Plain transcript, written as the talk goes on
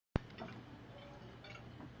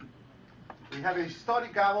We have a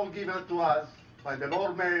historic gavel given to us by the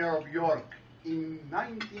Lord Mayor of York in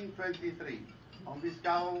 1923. On this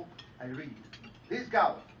gavel, I read, "This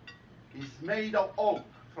gavel is made of oak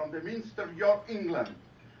from the Minster of York, England,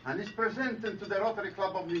 and is presented to the Rotary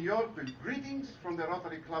Club of New York with greetings from the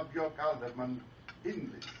Rotary Club York Alderman,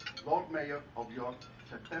 English, Lord Mayor of York,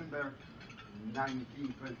 September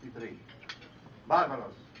 1923.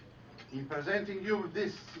 Barbaros, in presenting you with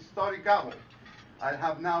this historic gavel, I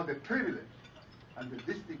have now the privilege and the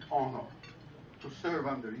distinct honor to serve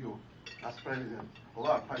under you as president of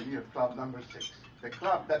our Pioneer Club number 6, the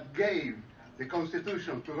club that gave the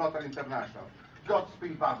Constitution to Rotary International.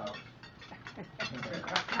 Godspeed, Barbaros.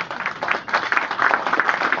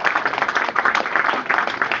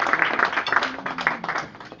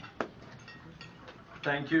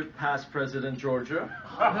 Thank you, past President Giorgio.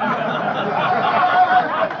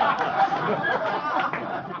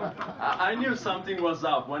 I knew something was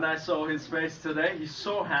up when I saw his face today. He's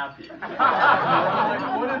so happy. Like,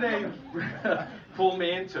 what did they pull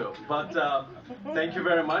me into? But thank you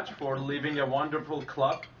very much for leaving a wonderful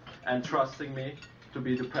club and trusting me to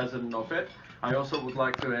be the president of it. I also would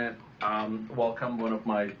like to welcome one of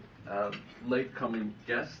my late coming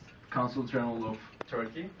guests, Consul General of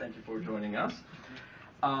Turkey. Thank you for joining us.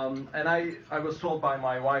 And I was told by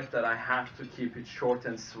my wife that I have to keep it short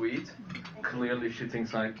and sweet. Clearly she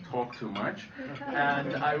thinks I talk too much.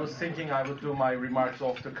 And I was thinking I would do my remarks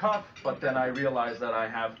off the cuff, but then I realized that I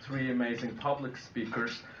have 3 amazing public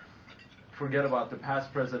speakers. Forget about the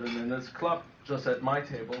past president in this club. Just at my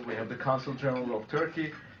table, we have the Consul General of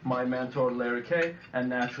Turkey, my mentor Larry Kay, and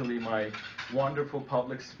naturally my wonderful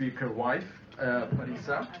public speaker wife,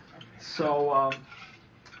 Parisa. So,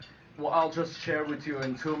 well, I'll just share with you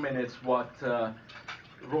in 2 minutes what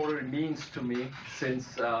Rotary means to me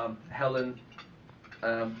since Helen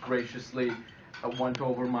graciously went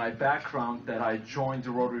over my background that I joined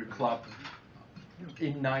the Rotary Club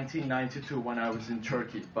in 1992 when I was in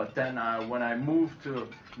Turkey. But then when I moved to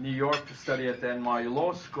New York to study at the NYU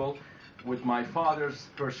Law School, with my father's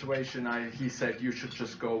persuasion, he said, you should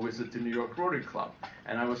just go visit the New York Rotary Club.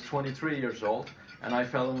 And I was 23 years old, and I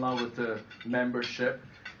fell in love with the membership.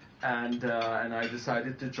 And I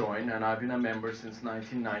decided to join, and I've been a member since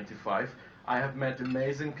 1995. I have met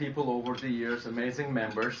amazing people over the years, amazing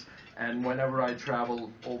members, and whenever I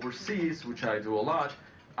travel overseas, which I do a lot,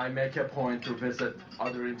 I make a point to visit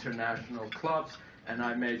other international clubs, and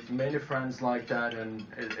I make many friends like that, and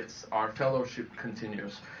our fellowship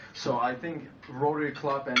continues. So I think Rotary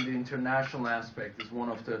Club and the international aspect is one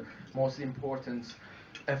of the most important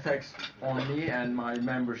effects on me and my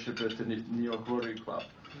membership at the New York Rotary Club.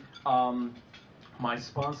 My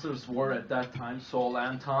sponsors were at that time Saul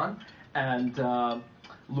Anton and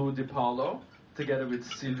Lou DiPaolo, together with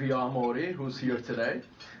Silvia Amori, who's here today.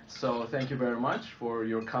 So thank you very much for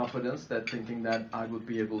your confidence, that thinking that I would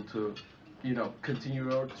be able to,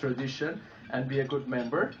 continue our tradition and be a good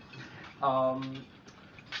member.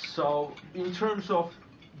 So in terms of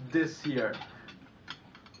this year,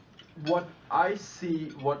 what I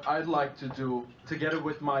see, what I'd like to do, together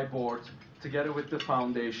with my board, together with the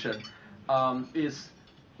foundation, is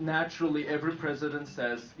naturally every president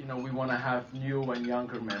says, we want to have new and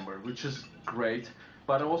younger members, which is great.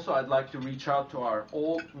 But also I'd like to reach out to our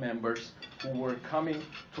old members who were coming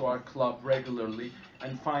to our club regularly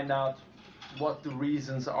and find out what the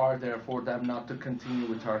reasons are there for them not to continue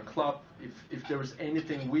with our club. If there is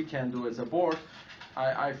anything we can do as a board,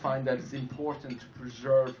 I find that it's important to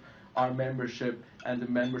preserve our membership, and the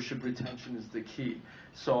membership retention is the key.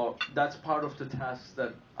 So that's part of the task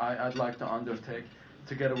that I'd like to undertake,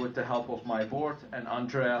 together with the help of my board and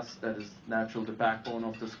Andreas, that is naturally the backbone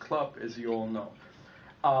of this club, as you all know.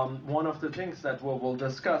 One of the things that we'll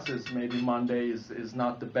discuss is maybe Monday is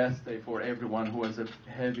not the best day for everyone who has a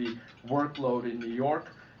heavy workload in New York,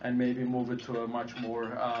 and maybe move it to a much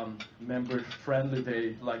more member-friendly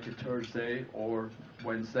day like a Thursday or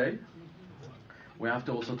Wednesday. We have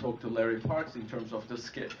to also talk to Larry Parks in terms of the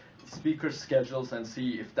speaker schedules and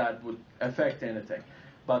see if that would affect anything.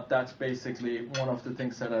 But that's basically one of the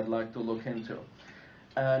things that I'd like to look into.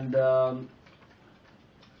 And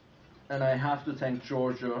I have to thank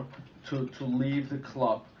Giorgio to leave the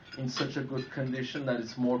club in such a good condition that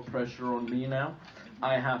it's more pressure on me now.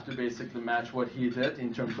 I have to basically match what he did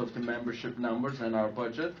in terms of the membership numbers and our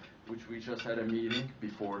budget, which we just had a meeting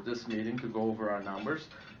before this meeting to go over our numbers.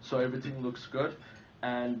 So everything looks good,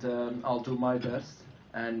 and I'll do my best.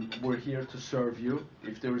 And we're here to serve you.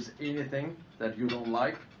 If there is anything that you don't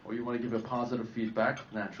like, or you want to give a positive feedback,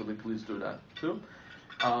 naturally, please do that too.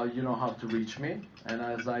 you know how to reach me. And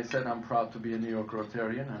as I said, I'm proud to be a New York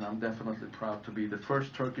Rotarian, and I'm definitely proud to be the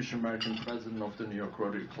first Turkish American president of the New York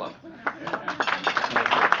Rotary Club.